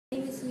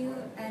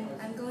and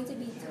I'm going to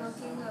be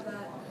talking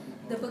about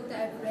the book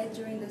that I've read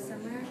during the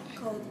summer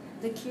called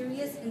The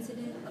Curious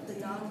Incident of the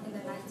Dog in the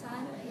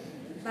Nighttime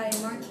by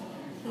Mark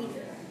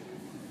Hayden.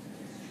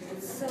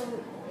 So,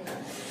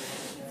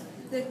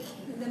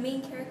 the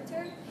main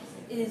character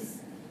is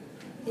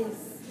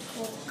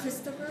called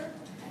Christopher,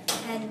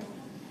 and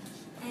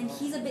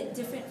he's a bit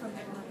different from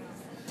everyone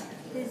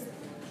else.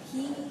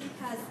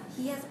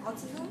 He has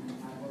autism,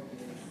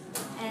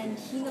 and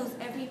he knows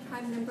every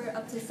prime number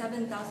up to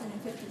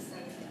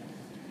 7,057.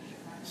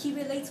 He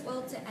relates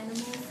well to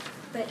animals,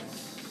 but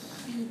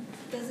he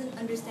doesn't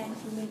understand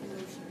human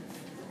emotions.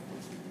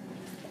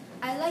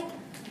 I like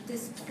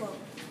this quote.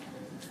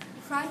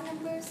 Prime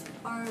numbers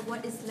are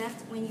what is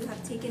left when you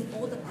have taken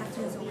all the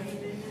patterns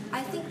away.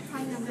 I think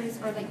prime numbers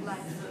are like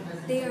life.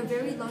 They are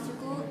very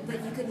logical,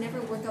 but you could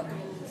never work out the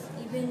rules,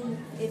 even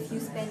if you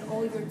spend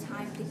all your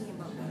time thinking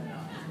about them.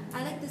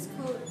 I like this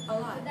quote a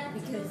lot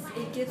because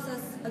it gives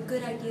us a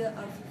good idea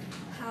of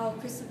how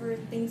Christopher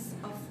thinks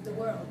of the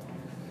world.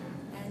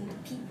 And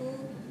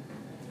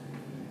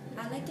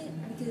I like it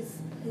because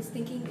his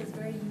thinking is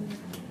very unique.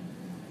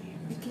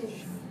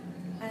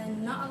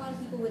 And not a lot of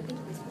people would think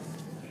this way.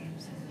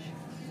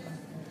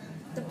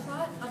 The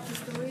plot of the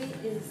story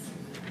is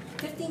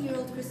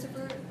 15-year-old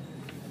Christopher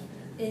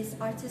is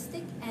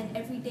artistic, and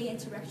everyday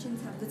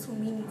interactions have little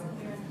meaning to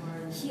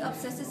him. He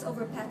obsesses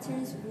over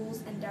patterns,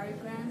 rules, and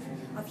diagrams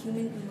of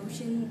human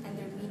emotion and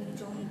their meaning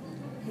drawn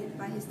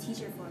by his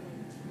teacher for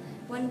him.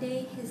 One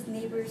day, his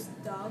neighbor's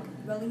dog,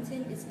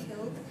 Wellington, is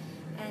killed,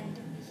 and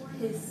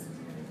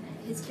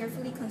his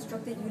carefully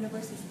constructed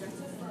universe is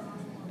threatened.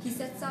 He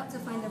sets out to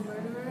find the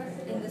murderer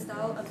in the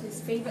style of his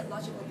favorite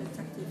logical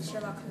detective,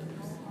 Sherlock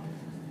Holmes.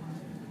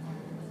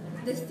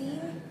 The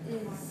theme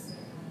is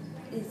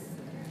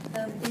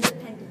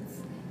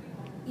independence.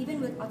 Even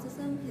with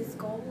autism, his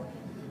goal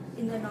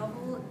in the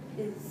novel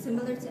is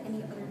similar to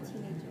any other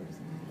teenagers,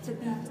 to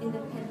be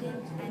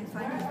independent and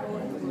find his role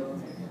in the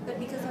world. But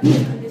because of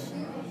his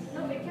condition,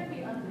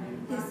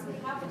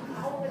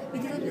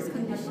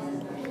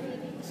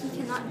 he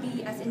cannot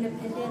be as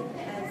independent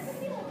as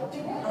other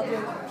people.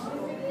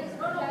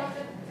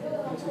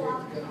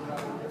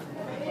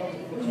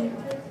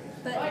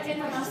 But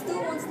he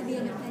still wants to be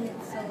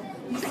independent, so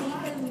we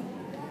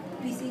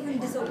see him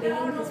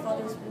disobeying his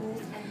father's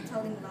rules and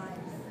telling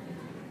lies.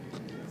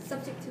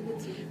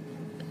 Subjectivity.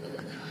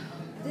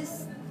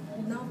 This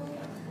novel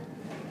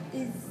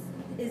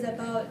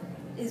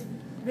is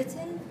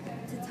written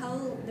to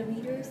tell the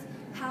readers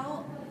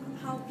how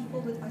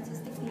people with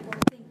autistic people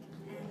think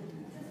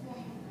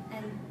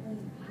and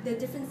the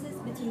differences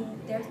between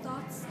their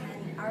thoughts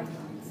and our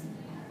thoughts.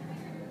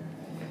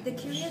 The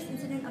Curious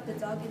Incident of the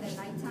Dog in the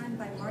Nighttime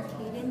by Mark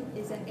Hayden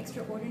is an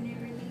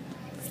extraordinarily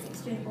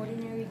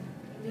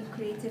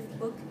creative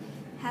book,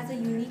 has a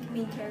unique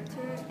main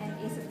character, and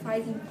a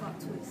surprising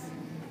plot twist.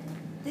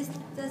 This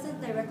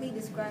doesn't directly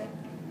describe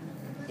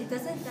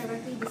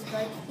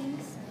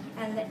things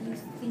and let you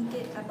think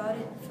about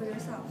it for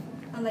yourself,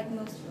 unlike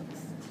most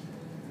books.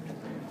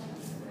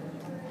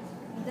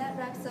 That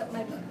wraps up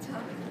my book talk.